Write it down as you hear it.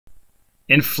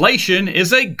Inflation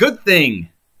is a good thing.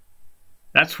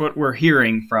 That's what we're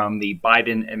hearing from the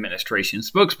Biden administration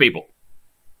spokespeople.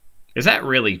 Is that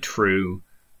really true?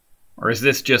 Or is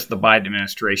this just the Biden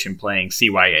administration playing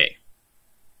CYA?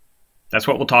 That's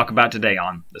what we'll talk about today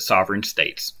on The Sovereign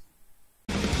States.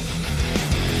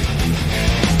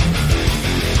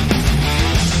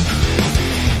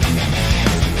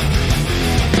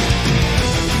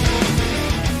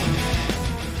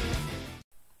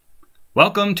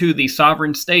 Welcome to The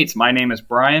Sovereign States. My name is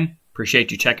Brian.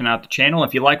 Appreciate you checking out the channel.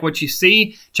 If you like what you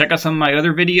see, check out some of my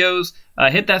other videos.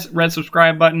 Hit that red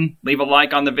subscribe button, leave a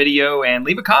like on the video, and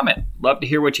leave a comment. Love to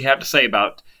hear what you have to say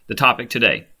about the topic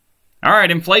today. All right,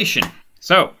 inflation.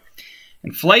 So,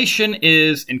 inflation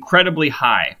is incredibly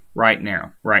high right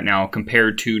now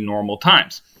compared to normal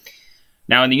times.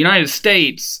 Now, in the United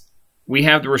States, we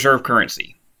have the reserve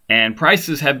currency, and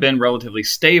prices have been relatively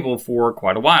stable for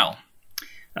quite a while.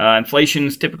 Inflation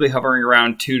is typically hovering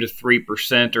around 2 to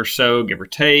 3% or so, give or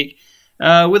take,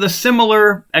 with a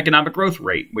similar economic growth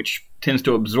rate, which tends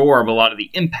to absorb a lot of the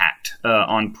impact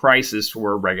on prices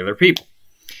for regular people.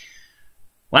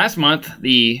 Last month,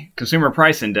 the Consumer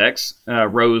Price Index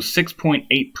rose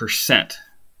 6.8%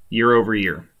 year over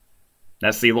year.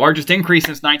 That's the largest increase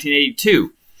since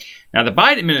 1982. Now, the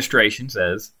Biden administration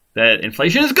says that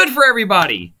inflation is good for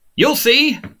everybody. You'll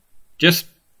see. Just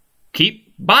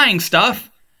keep buying stuff.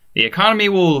 The economy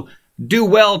will do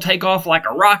well, take off like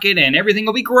a rocket, and everything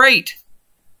will be great.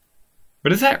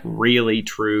 But is that really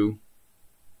true?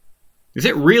 Is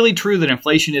it really true that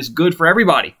inflation is good for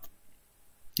everybody?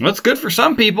 Well, it's good for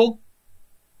some people,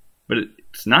 but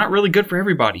it's not really good for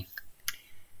everybody.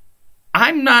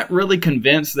 I'm not really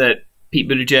convinced that Pete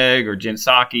Buttigieg or Jen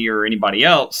Psaki or anybody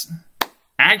else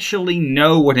actually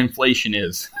know what inflation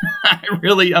is.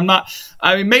 I'm not.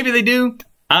 I mean, maybe they do.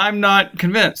 I'm not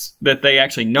convinced that they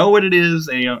actually know what it is.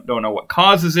 They don't know what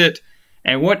causes it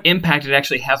and what impact it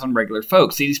actually has on regular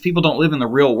folks. See, these people don't live in the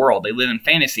real world. They live in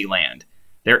fantasy land.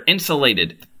 They're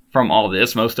insulated from all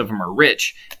this. Most of them are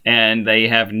rich, and they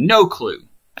have no clue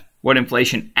what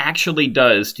inflation actually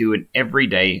does to an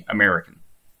everyday American.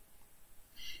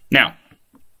 Now,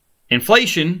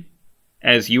 inflation,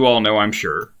 as you all know, I'm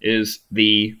sure, is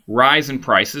the rise in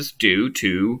prices due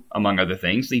to, among other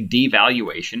things, the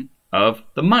devaluation of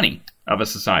the money of a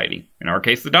society, in our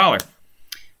case, the dollar.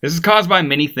 This is caused by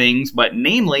many things, but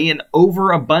namely an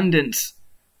overabundance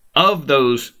of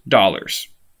those dollars,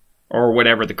 or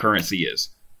whatever the currency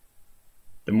is.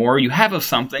 The more you have of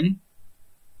something,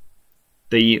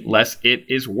 the less it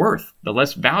is worth, the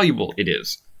less valuable it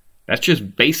is. That's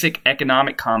just basic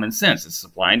economic common sense. It's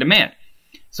supply and demand.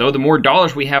 So the more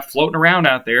dollars we have floating around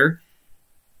out there,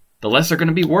 the less they're going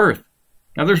to be worth.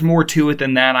 Now, there's more to it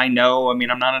than that, I know. I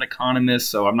mean, I'm not an economist,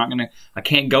 so I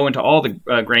can't go into all the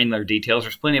granular details.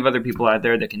 There's plenty of other people out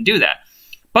there that can do that.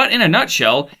 But in a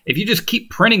nutshell, if you just keep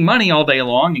printing money all day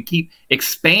long and keep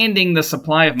expanding the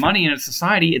supply of money in a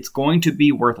society, it's going to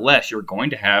be worth less. You're going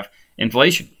to have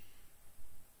inflation.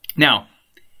 Now,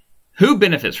 who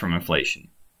benefits from inflation?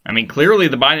 I mean, clearly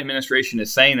the Biden administration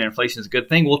is saying that inflation is a good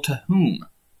thing. Well, to whom?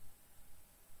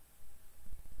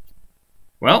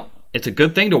 Well, it's a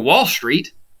good thing to Wall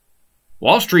Street.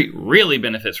 Wall Street really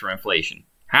benefits from inflation.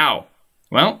 How?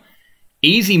 Well,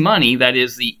 easy money, that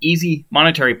is the easy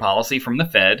monetary policy from the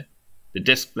Fed, the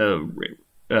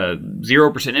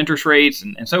 0% interest rates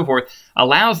and so forth,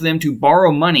 allows them to borrow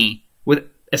money with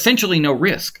essentially no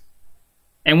risk.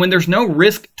 And when there's no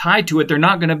risk tied to it, they're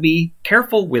not going to be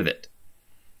careful with it.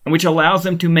 And which allows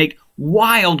them to make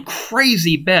wild,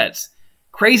 crazy bets,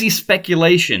 crazy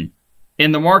speculation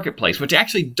in the marketplace, which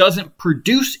actually doesn't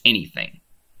produce anything.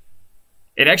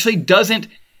 It actually doesn't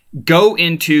go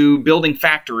into building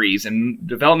factories and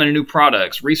development of new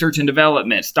products, research and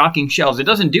development, stocking shelves. It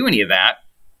doesn't do any of that.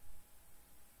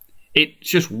 It's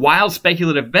just wild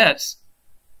speculative bets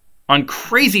on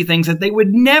crazy things that they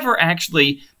would never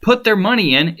actually put their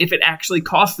money in if it actually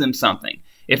cost them something.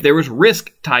 If there was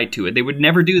risk tied to it, they would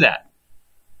never do that.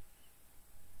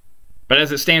 But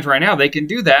as it stands right now, they can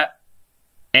do that.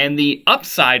 And the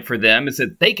upside for them is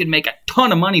that they can make a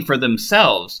ton of money for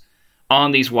themselves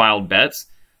on these wild bets.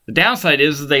 The downside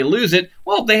is that they lose it.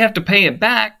 Well, they have to pay it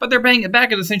back, but they're paying it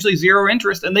back at essentially zero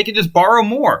interest, and they can just borrow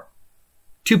more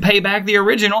to pay back the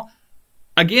original,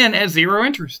 again, at zero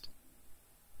interest.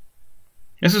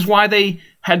 This is why they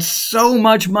had so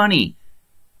much money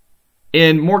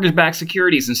in mortgage-backed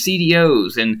securities and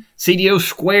CDOs and CDO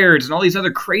squareds and all these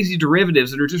other crazy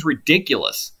derivatives that are just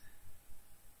ridiculous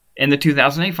in the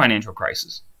 2008 financial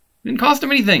crisis. It didn't cost them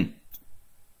anything.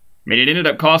 I mean, it ended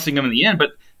up costing them in the end,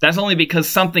 but that's only because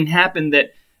something happened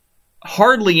that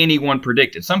hardly anyone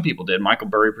predicted. Some people did. Michael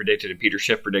Burry predicted it. Peter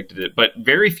Schiff predicted it. But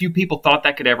very few people thought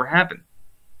that could ever happen.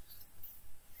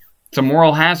 It's a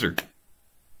moral hazard.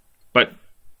 But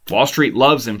Wall Street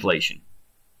loves inflation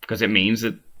because it means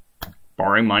that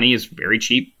borrowing money is very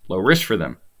cheap, low risk for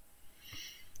them.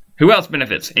 Who else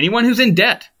benefits? Anyone who's in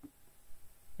debt.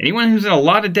 Anyone who's in a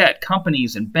lot of debt,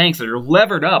 companies and banks that are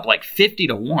levered up like 50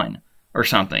 to 1 or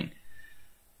something.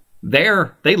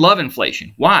 They love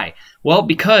inflation. Why? Well,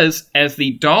 because as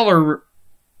the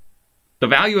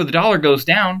value of the dollar goes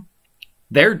down,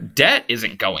 their debt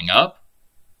isn't going up.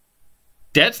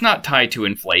 Debt's not tied to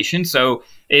inflation. So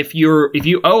if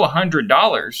you owe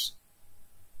 $100,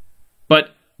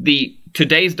 but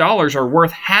today's dollars are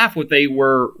worth half what they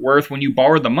were worth when you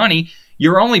borrowed the money,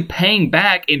 you're only paying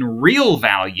back in real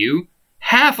value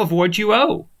half of what you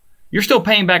owe. You're still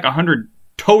paying back $100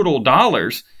 total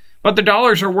dollars, but the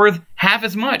dollars are worth half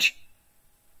as much.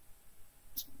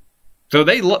 So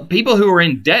people who are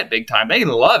in debt big time, they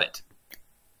love it.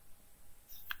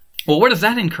 Well, what does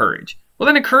that encourage? Well,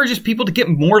 that encourages people to get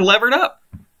more levered up.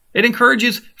 It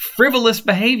encourages frivolous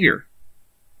behavior,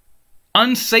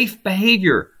 unsafe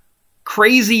behavior,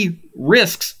 crazy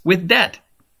risks with debt.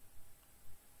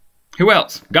 Who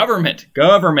else? Government.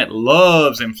 Government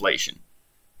loves inflation.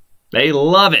 They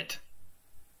love it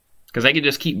because they can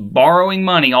just keep borrowing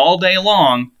money all day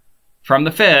long from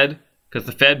the Fed because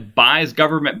the Fed buys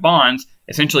government bonds,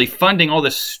 essentially funding all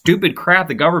this stupid crap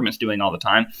the government's doing all the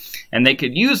time. And they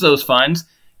could use those funds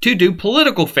to do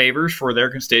political favors for their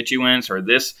constituents or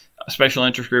this special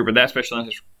interest group or that special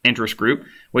interest group,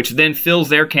 which then fills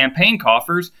their campaign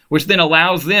coffers, which then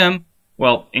allows them,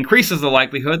 well, increases the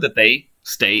likelihood that they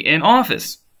stay in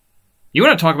office. You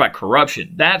want to talk about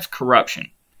corruption? That's corruption.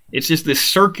 It's just this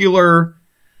circular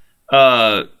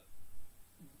flow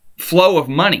of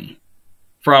money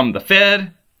from the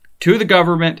Fed to the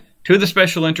government to the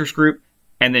special interest group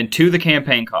and then to the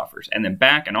campaign coffers and then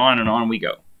back and on we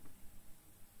go.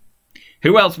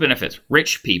 Who else benefits?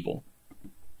 Rich people.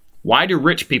 Why do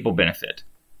rich people benefit?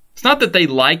 It's not that they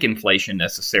like inflation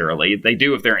necessarily. They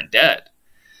do if they're in debt.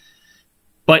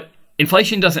 But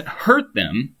inflation doesn't hurt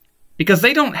them because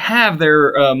they don't have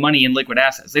their money in liquid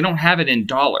assets. They don't have it in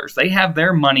dollars. They have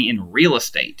their money in real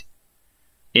estate,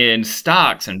 in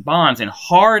stocks and bonds and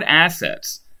hard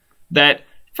assets that,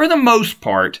 for the most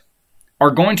part,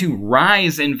 are going to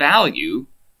rise in value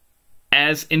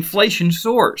as inflation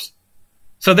soars.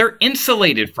 So they're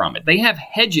insulated from it. They have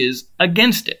hedges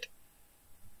against it.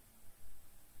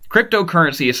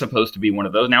 Cryptocurrency is supposed to be one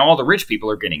of those. Now all the rich people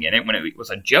are getting in it when it was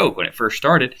a joke when it first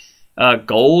started.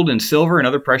 Gold and silver and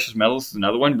other precious metals is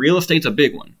another one. Real estate's a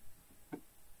big one.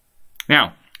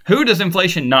 Now, who does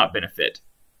inflation not benefit?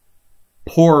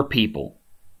 Poor people.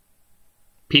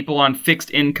 People on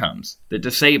fixed incomes, the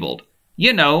disabled.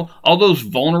 You know, all those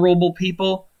vulnerable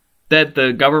people that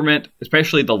the government,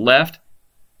 especially the left,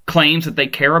 claims that they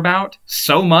care about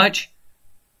so much.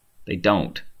 They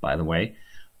don't, by the way.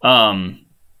 Not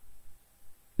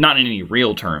in any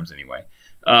real terms, anyway.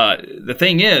 The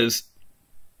thing is,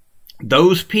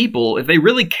 those people, if they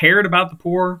really cared about the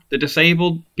poor, the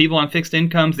disabled, people on fixed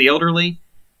incomes, the elderly,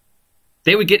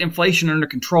 they would get inflation under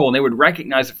control and they would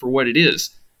recognize it for what it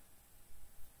is.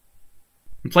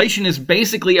 Inflation is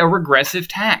basically a regressive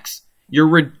tax. You're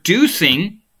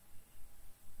reducing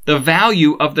the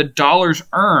value of the dollars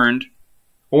earned,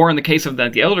 or in the case of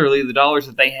the elderly, the dollars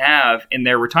that they have in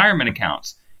their retirement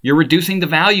accounts. You're reducing the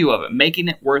value of it, making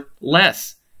it worth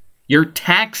less. You're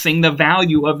taxing the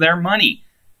value of their money.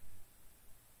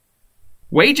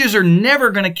 Wages are never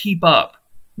going to keep up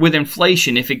with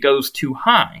inflation if it goes too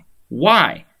high.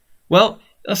 Why? Well,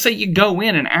 let's say you go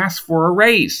in and ask for a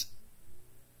raise.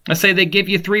 Let's say they give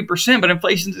you 3%, but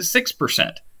inflation's at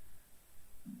 6%.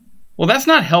 Well, that's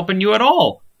not helping you at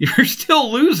all. You're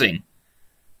still losing.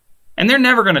 And they're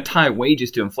never going to tie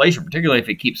wages to inflation, particularly if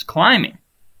it keeps climbing.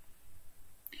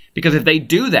 Because if they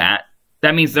do that,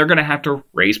 that means they're going to have to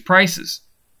raise prices.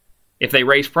 If they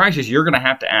raise prices, you're going to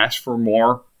have to ask for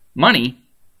more money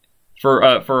for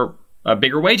a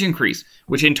bigger wage increase,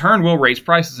 which in turn will raise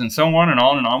prices, and so on and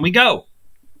on and on we go.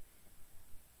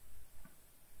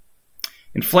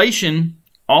 Inflation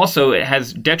also, it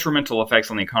has detrimental effects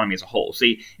on the economy as a whole.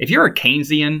 See, if you're a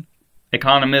Keynesian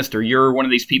economist or you're one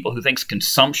of these people who thinks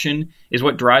consumption is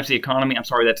what drives the economy, I'm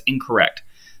sorry, that's incorrect.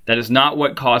 That is not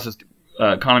what causes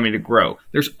the economy to grow.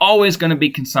 There's always going to be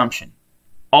consumption.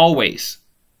 Always.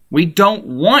 We don't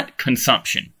want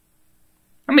consumption.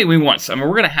 I mean, we want some. We're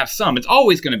going to have some. It's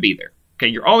always going to be there. Okay,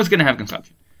 you're always going to have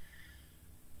consumption.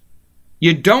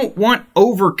 You don't want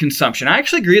overconsumption. I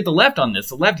actually agree with the left on this.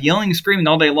 The left yelling and screaming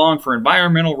all day long for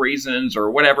environmental reasons or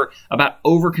whatever about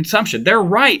overconsumption. They're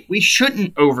right. We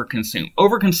shouldn't overconsume.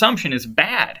 Overconsumption is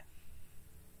bad.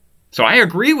 So I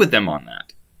agree with them on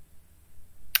that.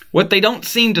 What they don't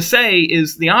seem to say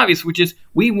is the obvious, which is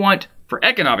we want, for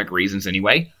economic reasons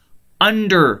anyway,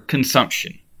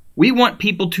 underconsumption. We want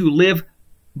people to live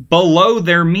below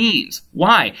their means.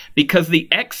 Why? Because the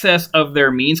excess of their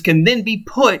means can then be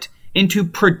put into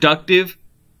productive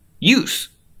use.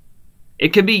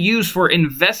 It can be used for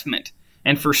investment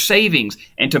and for savings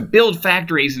and to build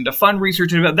factories and to fund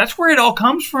research and development. That's where it all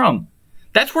comes from.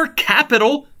 That's where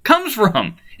capital comes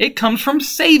from. It comes from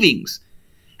savings.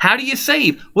 How do you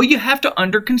save? Well, you have to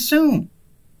underconsume.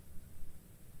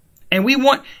 And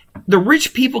the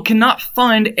rich people cannot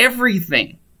fund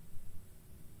everything.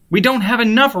 We don't have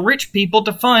enough rich people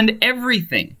to fund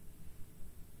everything.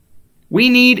 We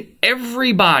need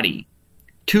everybody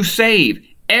to save,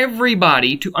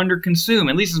 everybody to underconsume,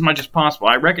 at least as much as possible.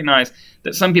 I recognize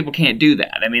that some people can't do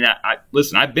that. I mean,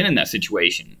 listen, I've been in that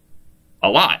situation a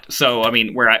lot. So, I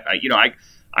mean, where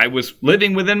I was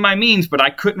living within my means, but I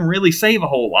couldn't really save a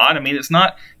whole lot. I mean,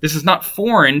 this is not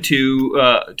foreign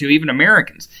to even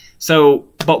Americans. So,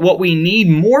 but what we need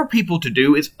more people to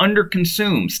do is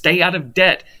underconsume, stay out of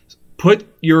debt, put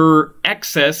your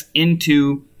excess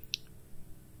into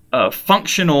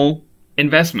functional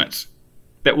investments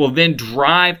that will then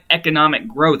drive economic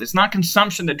growth. It's not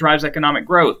consumption that drives economic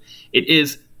growth. It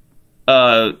is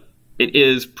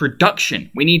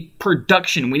production. We need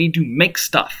production. We need to make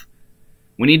stuff.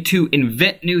 We need to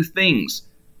invent new things.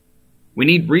 We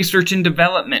need research and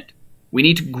development. We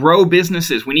need to grow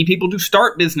businesses. We need people to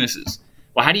start businesses.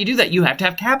 Well, how do you do that? You have to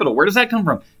have capital. Where does that come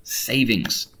from?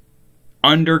 Savings.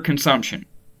 Underconsumption.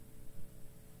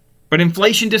 But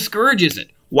inflation discourages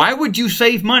it. Why would you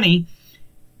save money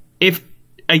if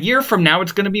a year from now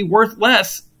it's going to be worth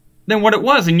less than what it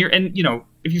was? And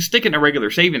if you stick it in a regular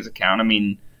savings account, I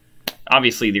mean,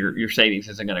 obviously your savings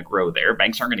isn't going to grow there.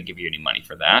 Banks aren't going to give you any money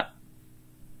for that.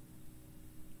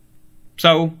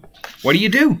 So what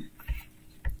do?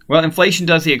 Well, inflation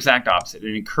does the exact opposite.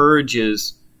 It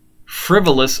encourages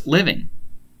frivolous living,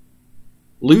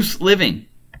 loose living.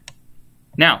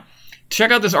 Now,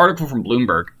 check out this article from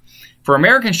Bloomberg. For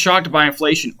Americans shocked by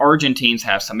inflation, Argentines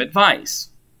have some advice.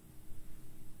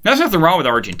 There's nothing wrong with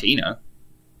Argentina.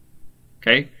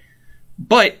 Okay?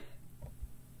 But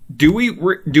do we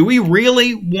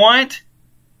really want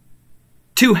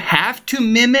to have to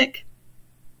mimic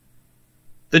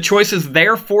the choices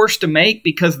they're forced to make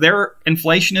because their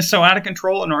inflation is so out of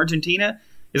control in Argentina?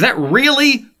 Is that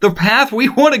really the path we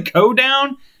want to go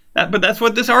down? But that's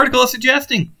what this article is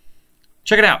suggesting.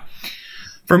 Check it out.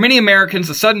 For many Americans,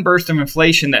 the sudden burst of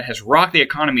inflation that has rocked the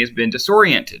economy has been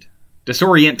disorienting.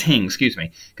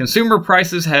 Consumer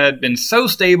prices had been so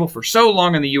stable for so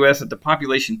long in the U.S. that the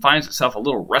population finds itself a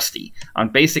little rusty on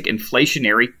basic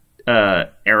inflationary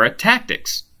era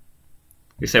tactics.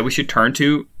 We said we should turn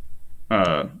to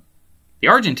the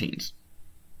Argentines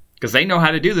because they know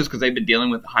how to do this because they've been dealing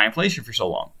with high inflation for so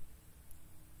long.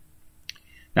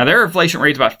 Now, their inflation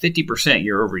rate is about 50%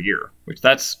 year over year, which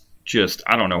that's just,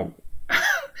 I don't know,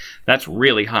 that's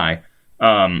really high.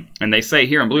 And they say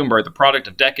here in Bloomberg, the product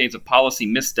of decades of policy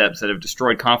missteps that have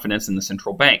destroyed confidence in the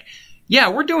central bank. Yeah,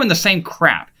 we're doing the same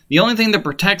crap. The only thing that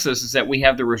protects us is that we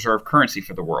have the reserve currency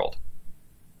for the world.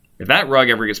 If that rug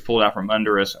ever gets pulled out from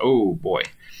under us, oh boy.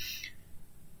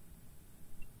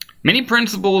 Many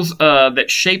principles that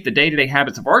shape the day-to-day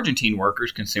habits of Argentine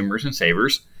workers, consumers, and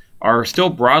savers are still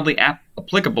broadly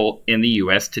applicable in the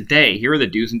U.S. today. Here are the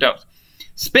do's and don'ts.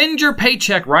 Spend your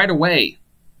paycheck right away.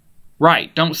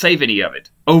 Right, don't save any of it.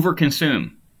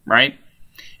 Overconsume, right?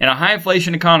 In a high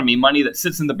inflation economy, money that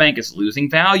sits in the bank is losing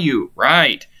value,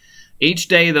 right? Each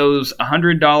day, those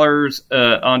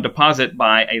 $100 on deposit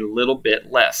buy a little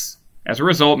bit less. As a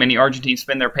result, many Argentines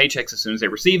spend their paychecks as soon as they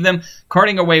receive them,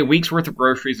 carting away weeks' worth of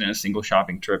groceries in a single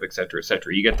shopping trip, etc.,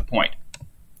 etc. You get the point.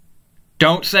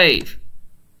 Don't save.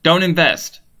 Don't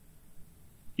invest.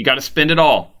 You got to spend it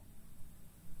all.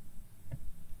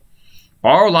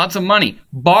 Borrow lots of money.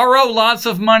 Borrow lots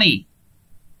of money.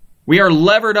 We are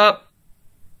levered up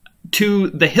to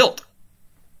the hilt.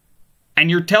 And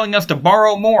you're telling us to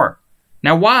borrow more.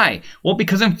 Now, why? Well,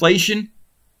 because inflation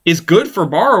is good for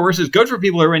borrowers, is good for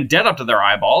people who are in debt up to their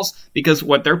eyeballs, because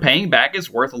what they're paying back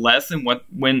is worth less than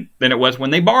it was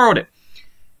when they borrowed it.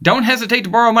 Don't hesitate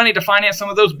to borrow money to finance some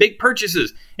of those big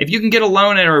purchases. If you can get a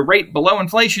loan at a rate below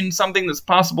inflation, something that's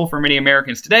possible for many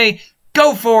Americans today,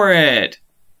 go for it.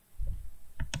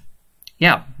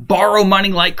 Yeah, borrow money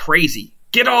like crazy.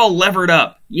 Get all levered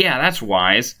up. Yeah, that's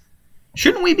wise.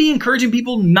 Shouldn't we be encouraging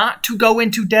people not to go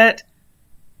into debt?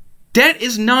 Debt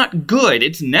is not good.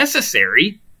 It's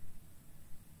necessary.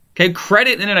 Okay,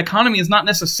 credit in an economy is not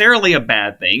necessarily a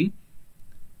bad thing.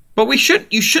 But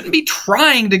you shouldn't be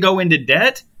trying to go into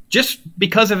debt just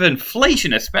because of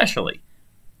inflation, especially.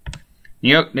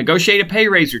 You know, negotiate a pay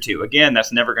raise or two. Again,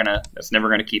 that's never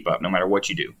gonna keep up, no matter what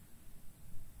you do.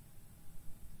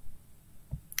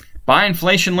 Buy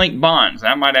inflation-linked bonds.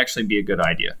 That might actually be a good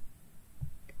idea.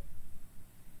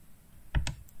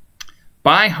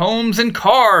 Buy homes and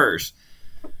cars.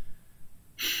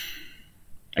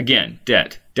 Again,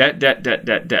 debt.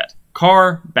 Debt.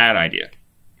 Car, bad idea.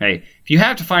 Okay, if you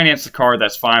have to finance the car,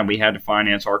 that's fine. We had to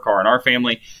finance our car in our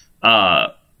family.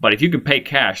 But if you can pay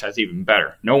cash, that's even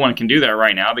better. No one can do that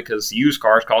right now because used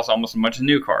cars cost almost as much as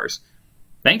new cars.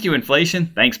 Thank you,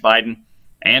 inflation. Thanks, Biden.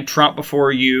 And Trump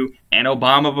before you, and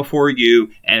Obama before you,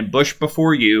 and Bush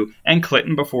before you, and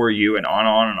Clinton before you, and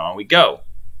on we go.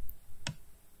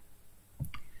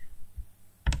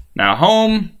 Now,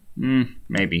 home,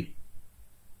 maybe.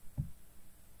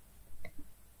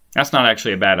 That's not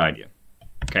actually a bad idea.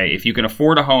 Okay, if you can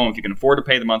afford a home, if you can afford to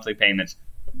pay the monthly payments,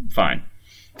 fine.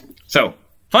 So,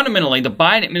 fundamentally, the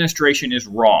Biden administration is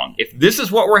wrong. If this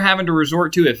is what we're having to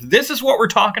resort to, if this is what we're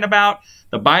talking about,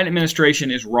 the Biden administration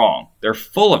is wrong. They're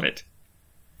full of it.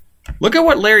 Look at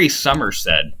what Larry Summers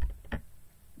said.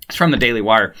 It's from the Daily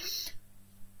Wire.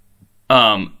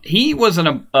 He worked for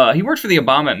the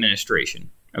Obama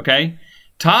administration. Okay,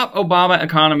 top Obama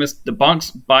economist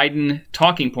debunks Biden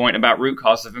talking point about root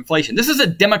causes of inflation. This is a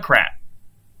Democrat.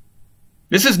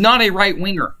 This is not a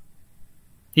right-winger.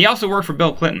 He also worked for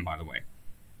Bill Clinton, by the way.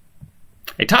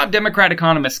 A top Democrat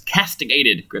economist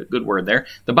castigated, good word there,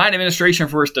 the Biden administration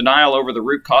for its denial over the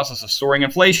root causes of soaring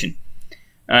inflation.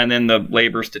 And then the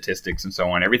labor statistics and so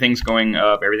on. Everything's going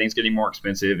up. Everything's getting more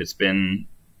expensive.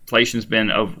 Inflation's been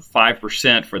of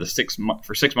 5%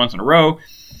 for 6 months in a row.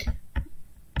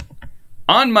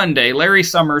 On Monday, Larry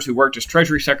Summers, who worked as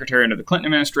Treasury Secretary under the Clinton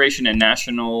administration and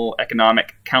National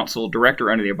Economic Council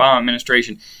Director under the Obama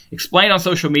administration, explained on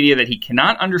social media that he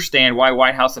cannot understand why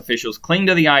White House officials cling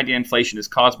to the idea inflation is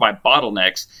caused by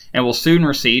bottlenecks and will soon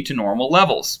recede to normal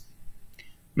levels.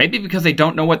 Maybe because they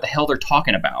don't know what the hell they're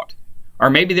talking about. Or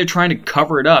maybe they're trying to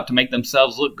cover it up to make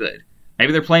themselves look good.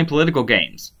 Maybe they're playing political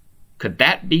games. Could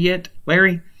that be it,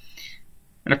 Larry?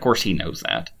 And of course he knows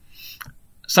that.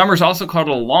 Summers also called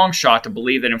it a long shot to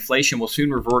believe that inflation will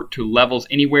soon revert to levels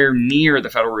anywhere near the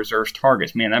Federal Reserve's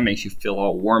targets. Man, that makes you feel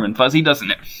all warm and fuzzy,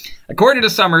 doesn't it? According to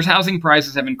Summers, housing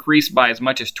prices have increased by as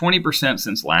much as 20%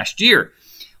 since last year,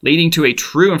 leading to a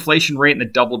true inflation rate in the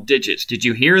double digits. Did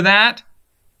you hear that?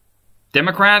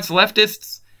 Democrats,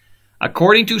 leftists?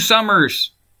 According to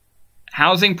Summers,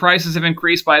 housing prices have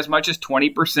increased by as much as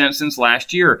 20% since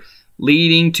last year,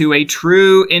 leading to a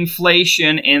true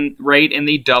inflation rate in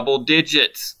the double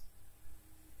digits.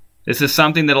 This is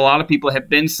something that a lot of people have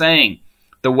been saying.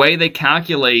 The way they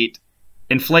calculate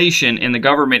inflation in the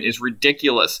government is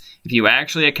ridiculous. If you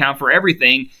actually account for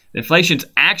everything, inflation's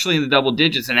actually in the double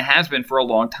digits, and it has been for a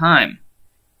long time.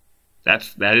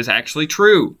 That is actually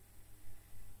true.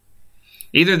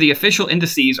 Either the official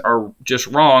indices are just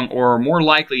wrong, or more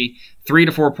likely 3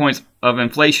 to 4 points of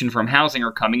inflation from housing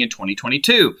are coming in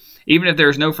 2022, even if there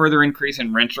is no further increase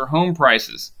in rents or home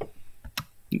prices.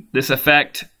 This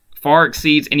effect far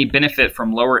exceeds any benefit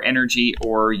from lower energy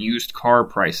or used car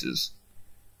prices.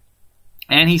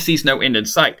 And he sees no end in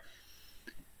sight.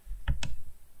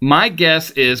 My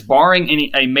guess is, barring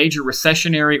a major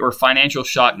recessionary or financial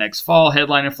shock next fall,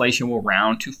 headline inflation will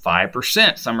round to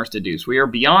 5%, Summers deduced. We are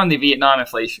beyond the Vietnam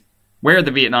inflation, where the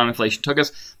Vietnam inflation took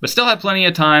us, but still have plenty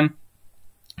of time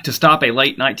to stop a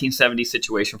late 1970s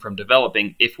situation from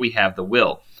developing if we have the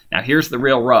will. Now, here's the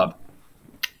real rub.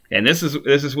 And this is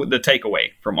what the takeaway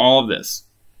from all of this.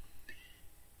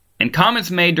 In comments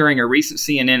made during a recent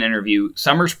CNN interview,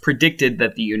 Summers predicted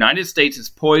that the United States is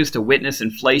poised to witness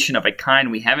inflation of a kind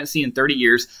we haven't seen in 30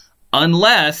 years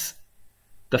unless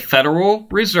the Federal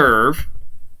Reserve...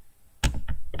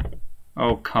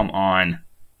 Oh, come on.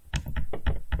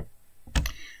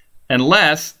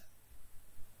 Unless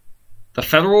the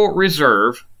Federal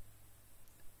Reserve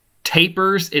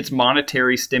tapers its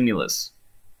monetary stimulus.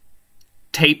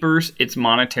 Tapers its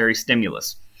monetary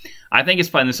stimulus. I think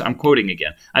it's, I'm quoting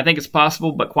again, I think it's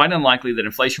possible but quite unlikely that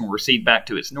inflation will recede back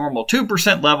to its normal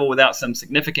 2% level without some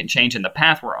significant change in the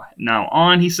path we're now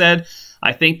on, he said.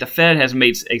 I think the Fed has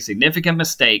made a significant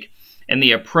mistake in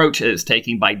the approach it is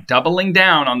taking by doubling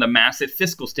down on the massive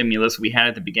fiscal stimulus we had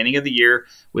at the beginning of the year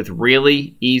with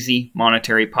really easy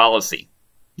monetary policy.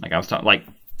 Like I was talking, like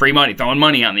free money, throwing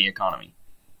money on the economy.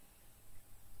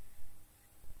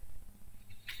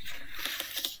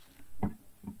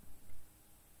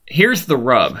 here's the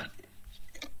rub.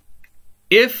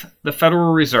 If the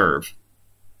Federal Reserve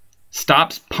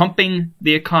stops pumping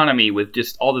the economy with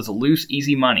just all this loose,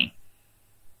 easy money,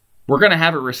 we're going to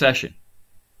have a recession.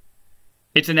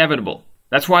 It's inevitable.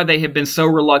 That's why they have been so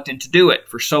reluctant to do it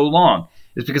for so long.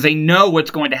 It's because they know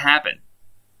what's going to happen.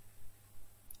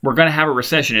 We're going to have a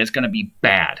recession. It's going to be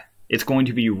bad. It's going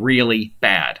to be really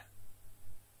bad.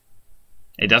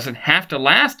 It doesn't have to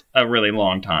last a really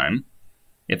long time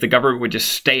if the government would just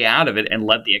stay out of it and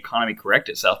let the economy correct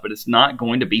itself, but it's not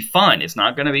going to be fun. It's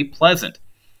not going to be pleasant.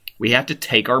 We have to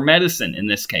take our medicine in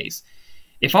this case.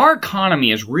 If our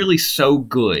economy is really so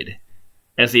good,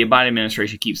 as the Biden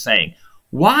administration keeps saying,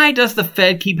 why does the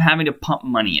Fed keep having to pump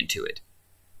money into it?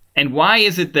 And why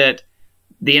is it that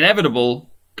the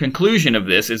inevitable conclusion of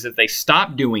this is that they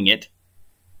stop doing it,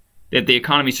 that the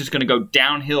economy is just going to go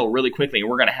downhill really quickly and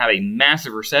we're going to have a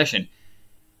massive recession?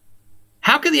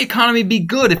 How can the economy be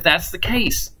good if that's the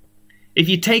case? If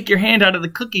you take your hand out of the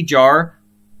cookie jar,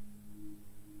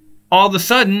 all of a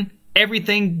sudden,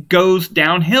 everything goes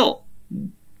downhill.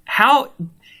 How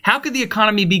could the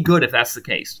economy be good if that's the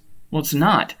case? Well, it's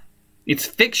not. It's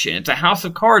fiction. It's a house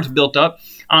of cards built up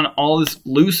on all this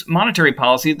loose monetary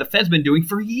policy that the Fed's been doing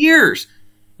for years.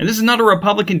 And this is not a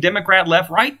Republican, Democrat,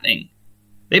 left, right thing.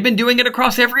 They've been doing it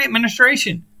across every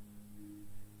administration.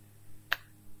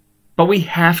 But we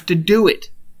have to do it.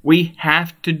 We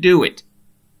have to do it.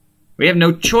 We have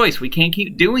no choice. We can't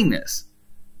keep doing this.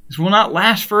 This will not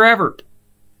last forever.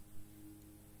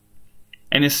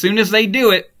 And as soon as they do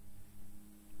it,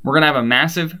 we're going to have a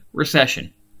massive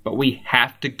recession. But we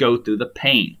have to go through the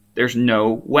pain. There's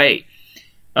no way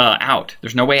out.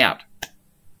 There's no way out.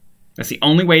 That's the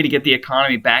only way to get the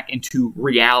economy back into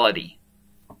reality.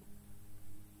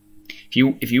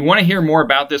 If you want to hear more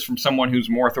about this from someone who's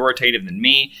more authoritative than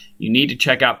me, you need to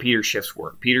check out Peter Schiff's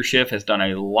work. Peter Schiff has done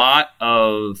a lot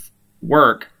of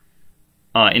work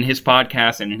in his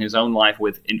podcast and in his own life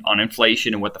on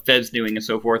inflation and what the Fed's doing and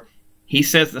so forth. He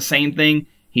says the same thing.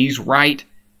 He's right.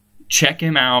 Check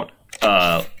him out.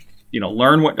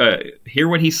 Learn hear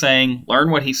what he's saying,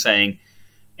 learn what he's saying,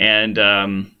 and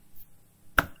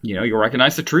you'll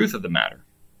recognize the truth of the matter.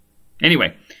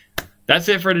 Anyway, that's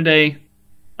it for today.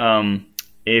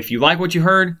 If you like what you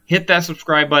heard, hit that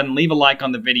subscribe button, leave a like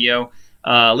on the video,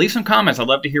 leave some comments. I'd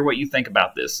love to hear what you think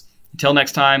about this. Until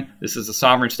next time, this is the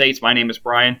Sovereign States. My name is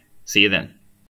Brian. See you then.